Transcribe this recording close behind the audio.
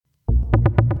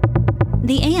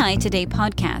The AI Today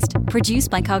podcast, produced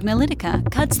by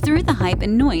Cognilytica, cuts through the hype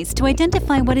and noise to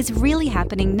identify what is really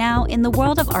happening now in the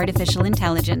world of artificial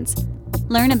intelligence.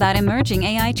 Learn about emerging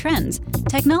AI trends,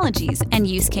 technologies, and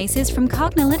use cases from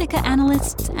Cognilytica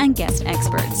analysts and guest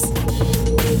experts.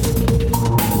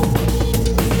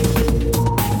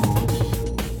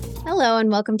 Hello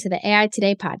and welcome to the AI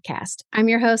Today podcast. I'm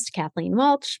your host, Kathleen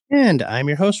Walsh. And I'm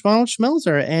your host, Ronald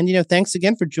Schmelzer. And, thanks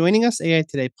again for joining us, AI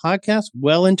Today podcast,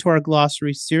 well into our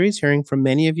glossary series, hearing from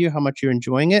many of you how much you're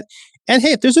enjoying it. And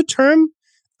hey, if there's a term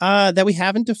that we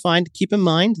haven't defined, keep in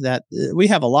mind that we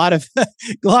have a lot of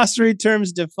glossary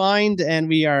terms defined, and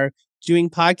we are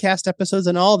doing podcast episodes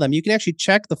on all of them. You can actually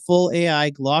check the full AI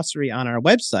glossary on our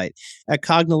website at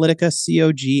Cognilytica,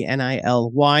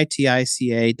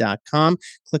 COGNILYTICA.com.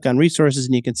 Click on resources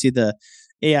and you can see the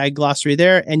AI glossary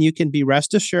there. And you can be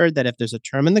rest assured that if there's a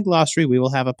term in the glossary, we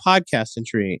will have a podcast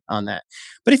entry on that.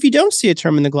 But if you don't see a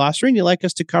term in the glossary and you'd like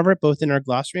us to cover it both in our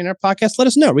glossary and our podcast, let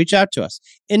us know. Reach out to us.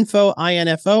 Info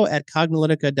at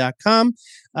Cognilytica.com.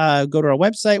 Go to our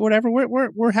website, whatever.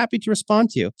 We're happy to respond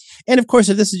to you. And of course,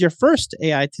 if this is your first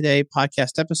AI Today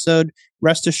podcast episode,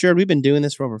 rest assured, we've been doing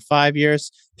this for over 5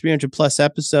 years, 300 plus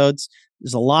episodes.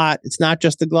 There's a lot. It's not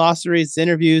just the glossary. It's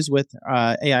interviews with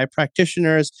AI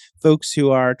practitioners, folks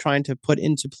who are trying to put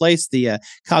into place the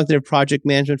cognitive project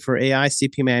management for AI,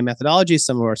 CPMAI methodology.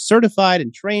 Some who are certified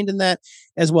and trained in that,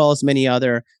 as well as many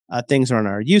other things are on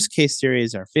our use case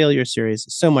series, our failure series,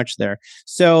 so much there.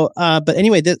 So, but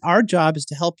anyway, our job is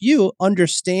to help you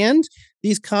understand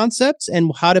these concepts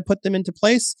and how to put them into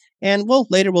place. And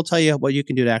later we'll tell you what you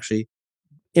can do to actually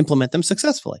implement them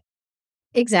successfully.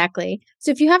 Exactly. So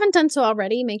if you haven't done so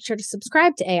already, make sure to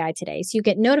subscribe to AI Today so you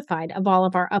get notified of all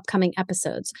of our upcoming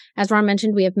episodes. As Ron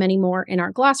mentioned, we have many more in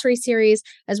our glossary series,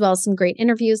 as well as some great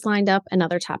interviews lined up and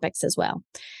other topics as well.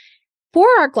 For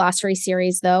our glossary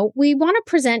series, though, we want to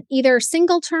present either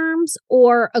single terms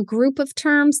or a group of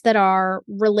terms that are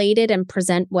related and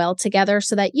present well together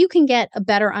so that you can get a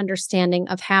better understanding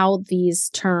of how these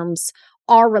terms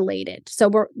are related.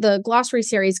 So the glossary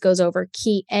series goes over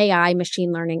key AI,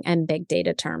 machine learning, and big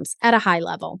data terms at a high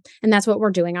level. And that's what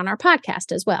we're doing on our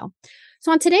podcast as well.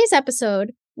 So on today's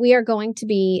episode, we are going to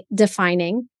be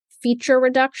defining feature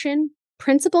reduction,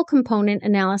 principal component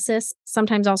analysis,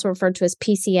 sometimes also referred to as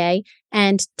PCA,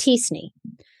 and t-SNE.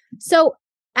 So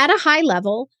at a high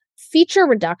level, feature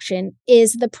reduction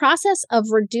is the process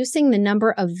of reducing the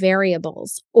number of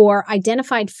variables or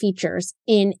identified features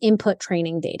in input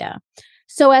training data,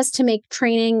 so as to make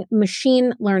training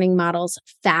machine learning models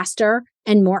faster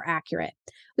and more accurate.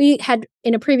 We had,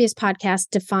 in a previous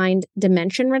podcast, defined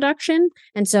dimension reduction,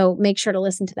 and so make sure to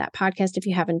listen to that podcast if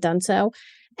you haven't done so.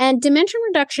 And dimension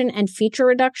reduction and feature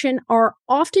reduction are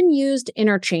often used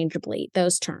interchangeably,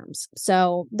 those terms.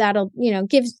 So that'll,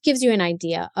 gives you an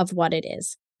idea of what it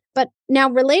is. But now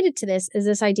related to this is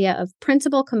this idea of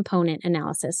principal component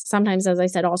analysis, sometimes, as I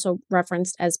said, also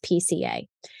referenced as PCA.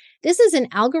 This is an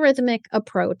algorithmic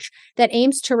approach that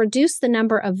aims to reduce the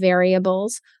number of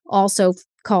variables, also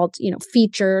called,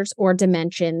 features or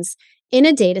dimensions, in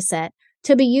a data set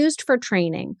to be used for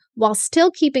training while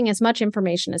still keeping as much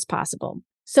information as possible.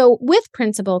 So with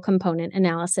principal component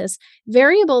analysis,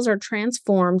 variables are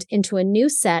transformed into a new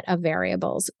set of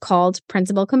variables called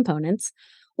principal components,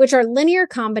 which are linear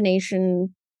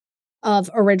combination of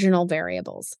original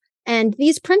variables. And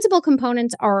these principal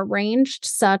components are arranged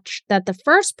such that the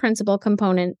first principal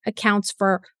component accounts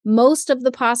for most of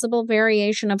the possible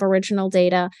variation of original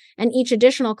data, and each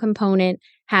additional component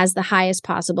has the highest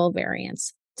possible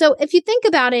variance. So if you think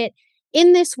about it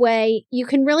in this way, you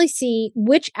can really see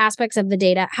which aspects of the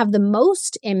data have the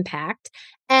most impact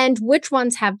and which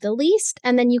ones have the least,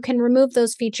 and then you can remove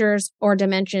those features or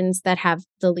dimensions that have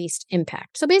the least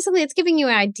impact. So basically, it's giving you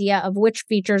an idea of which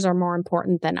features are more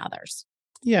important than others.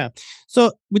 Yeah.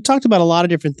 So we talked about a lot of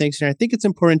different things here. I think it's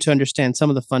important to understand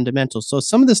some of the fundamentals. So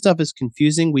some of this stuff is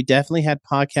confusing. We definitely had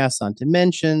podcasts on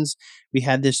dimensions. We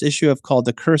had this issue called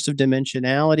the curse of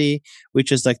dimensionality,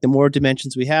 which is like the more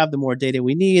dimensions we have, the more data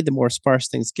we need, the more sparse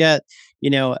things get,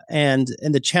 and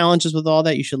the challenges with all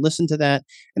that. You should listen to that.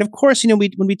 And of course, when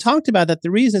we talked about that, the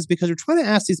reason is because we're trying to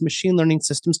ask these machine learning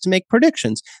systems to make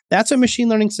predictions. That's what machine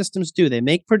learning systems do. They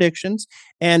make predictions.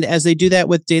 And as they do that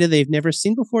with data they've never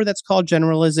seen before, that's called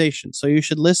generalization. So you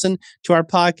should listen to our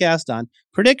podcast on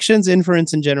predictions,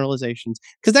 inference, and generalizations,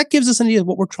 because that gives us an idea of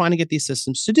what we're trying to get these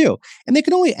systems to do. And they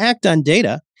can only act on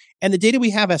data. And the data we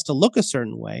have has to look a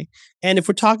certain way. And if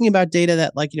we're talking about data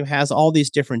that has all these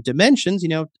different dimensions,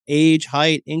 age,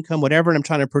 height, income, whatever, and I'm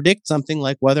trying to predict something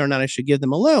like whether or not I should give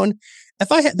them a loan,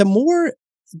 if I had the more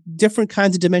different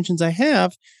kinds of dimensions I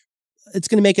have, it's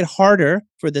going to make it harder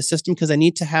for the system because I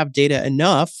need to have data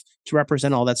enough to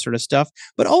represent all that sort of stuff.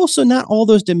 But also not all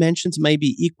those dimensions may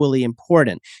be equally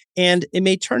important. And it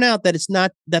may turn out that it's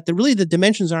not that the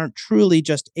dimensions aren't truly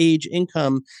just age,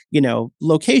 income,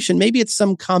 location. Maybe it's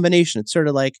some combination. It's sort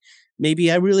of like,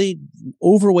 maybe I really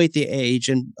overweight the age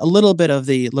and a little bit of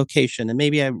the location, and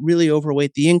maybe I really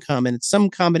overweight the income, and it's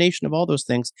some combination of all those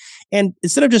things. And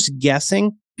instead of just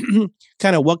guessing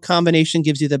kind of what combination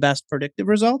gives you the best predictive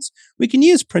results, we can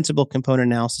use principal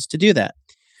component analysis to do that.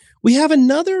 We have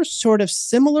another sort of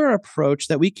similar approach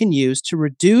that we can use to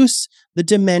reduce the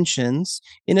dimensions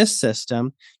in a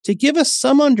system to give us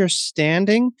some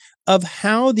understanding of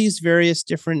how these various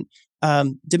different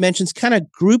dimensions kind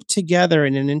of group together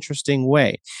in an interesting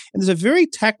way. And there's a very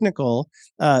technical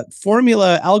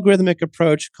formula algorithmic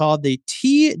approach called the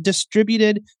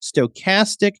T-distributed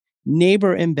stochastic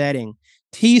neighbor embedding,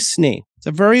 t-SNE. It's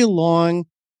a very long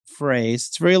phrase.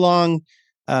 It's a very long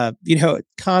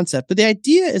concept. But the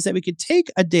idea is that we could take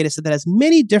a data set that has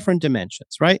many different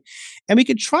dimensions, right? And we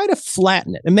could try to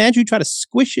flatten it. Imagine you try to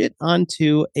squish it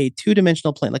onto a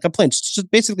two-dimensional plane, like a plane, just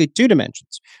basically 2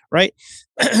 dimensions, right?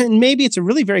 And maybe it's a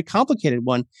really very complicated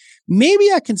one.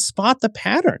 Maybe I can spot the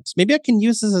patterns. Maybe I can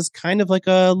use this as kind of like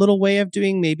a little way of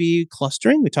doing maybe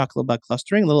clustering. We talk a little about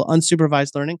clustering, a little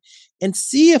unsupervised learning, and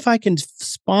see if I can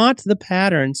spot the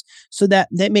patterns so that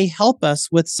may help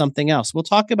us with something else. We'll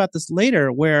talk about this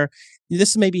later, where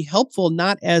this may be helpful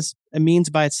not as a means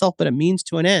by itself, but a means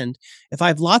to an end. If I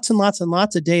have lots and lots and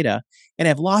lots of data and I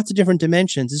have lots of different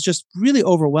dimensions, it's just really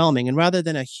overwhelming. And rather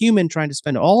than a human trying to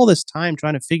spend all this time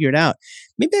trying to figure it out,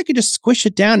 maybe I could just squish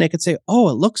it down and I could say, oh,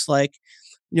 it looks like,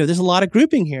 there's a lot of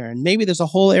grouping here. And maybe there's a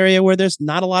whole area where there's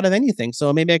not a lot of anything.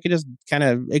 So maybe I could just kind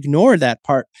of ignore that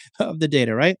part of the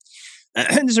data, right?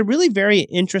 And there's a really very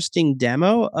interesting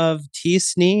demo of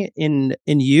t-SNE in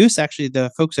use. Actually,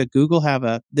 the folks at Google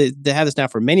have they have this now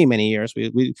for many, many years.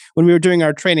 We when we were doing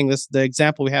our training, the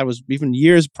example we had was even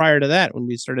years prior to that when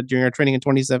we started doing our training in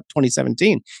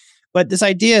 2017. But this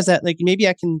idea is that maybe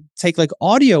I can take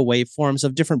audio waveforms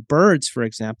of different birds, for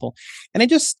example, and I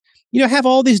just have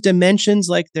all these dimensions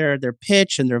like their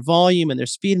pitch and their volume and their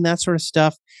speed and that sort of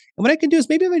stuff. And what I can do is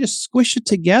maybe if I just squish it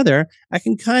together, I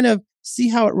can kind of see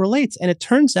how it relates. And it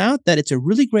turns out that it's a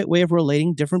really great way of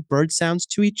relating different bird sounds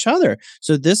to each other.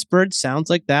 So this bird sounds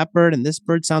like that bird and this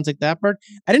bird sounds like that bird.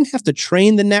 I didn't have to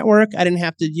train the network. I didn't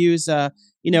have to use a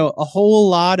whole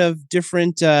lot of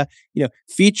different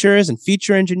features and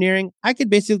feature engineering. I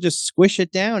could basically just squish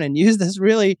it down and use this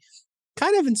really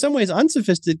kind of in some ways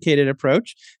unsophisticated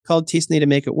approach called t-SNE to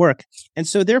make it work. And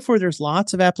so therefore there's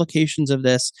lots of applications of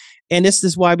this. And this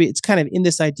is why it's kind of in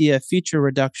this idea of feature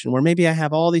reduction, where maybe I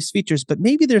have all these features, but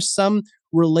maybe there's some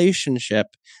relationship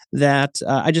that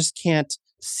I just can't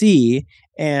see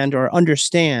or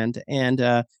understand.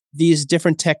 And these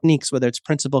different techniques, whether it's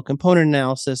principal component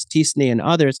analysis, t-SNE, and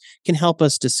others, can help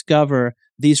us discover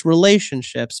these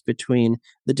relationships between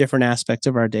the different aspects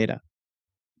of our data.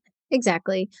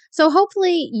 Exactly. So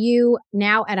hopefully you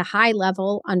now at a high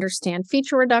level understand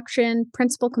feature reduction,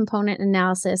 principal component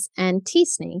analysis, and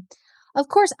t-SNE. Of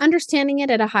course, understanding it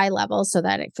at a high level so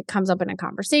that if it comes up in a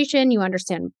conversation, you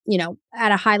understand,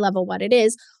 at a high level what it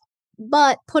is,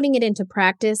 but putting it into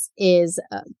practice is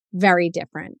very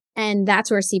different. And that's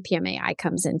where CPM-AI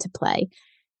comes into play.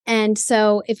 And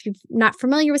so if you're not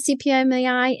familiar with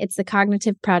CPM-AI, it's the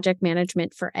Cognitive Project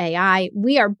Management for AI.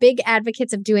 We are big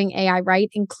advocates of doing AI right,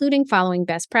 including following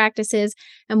best practices.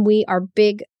 And we are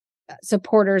big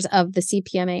supporters of the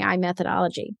CPM-AI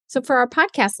methodology. So for our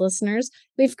podcast listeners,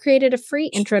 we've created a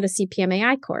free Intro to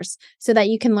CPM-AI course so that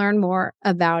you can learn more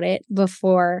about it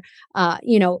before,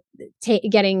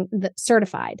 getting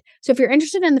certified. So if you're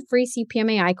interested in the free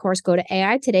CPM-AI course, go to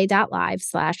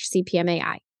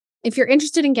aitoday.live/CPM-AI. If you're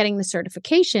interested in getting the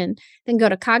certification, then go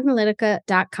to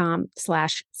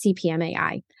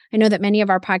cognilytica.com/CPM-AI. I know that many of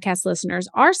our podcast listeners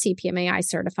are CPM-AI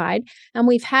certified, and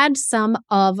we've had some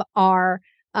of our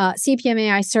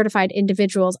CPM-AI certified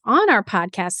individuals on our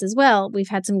podcast as well. We've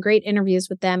had some great interviews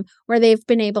with them where they've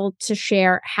been able to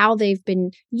share how they've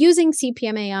been using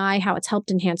CPM-AI, how it's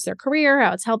helped enhance their career,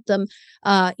 how it's helped them,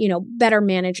 better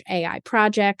manage AI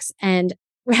projects and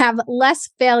have less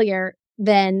failure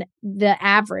than the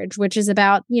average, which is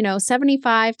about,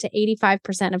 75 to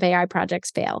 85% of AI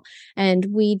projects fail. And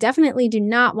we definitely do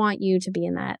not want you to be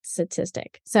in that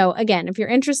statistic. So again, if you're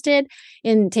interested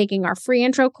in taking our free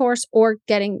intro course or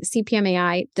getting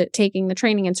CPM-AI, taking the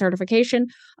training and certification,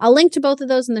 I'll link to both of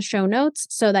those in the show notes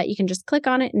so that you can just click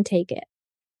on it and take it.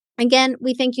 Again,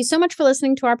 we thank you so much for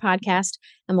listening to our podcast,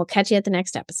 and we'll catch you at the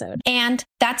next episode. And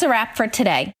that's a wrap for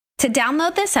today. To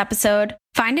download this episode,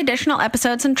 find additional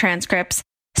episodes and transcripts,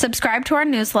 subscribe to our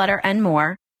newsletter, and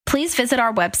more, please visit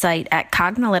our website at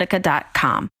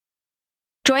cognilytica.com.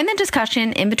 Join the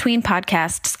discussion in between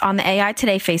podcasts on the AI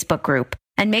Today Facebook group,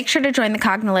 and make sure to join the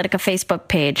Cognilytica Facebook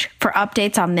page for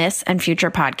updates on this and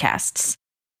future podcasts.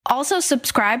 Also,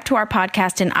 subscribe to our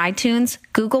podcast in iTunes,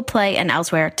 Google Play, and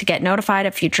elsewhere to get notified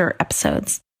of future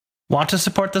episodes. Want to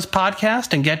support this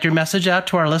podcast and get your message out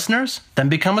to our listeners? Then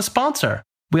become a sponsor.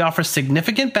 We offer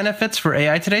significant benefits for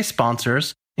AI Today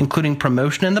sponsors, including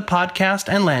promotion in the podcast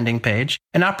and landing page,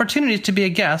 and opportunities to be a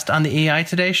guest on the AI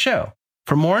Today show.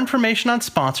 For more information on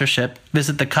sponsorship,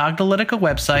 visit the Cognilytica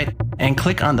website and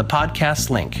click on the podcast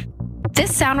link.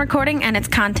 This sound recording and its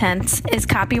contents is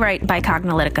copyright by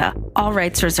Cognilytica, all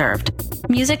rights reserved.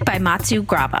 Music by Matsu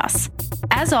Gravas.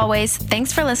 As always,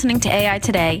 thanks for listening to AI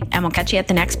Today, and we'll catch you at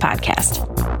the next podcast.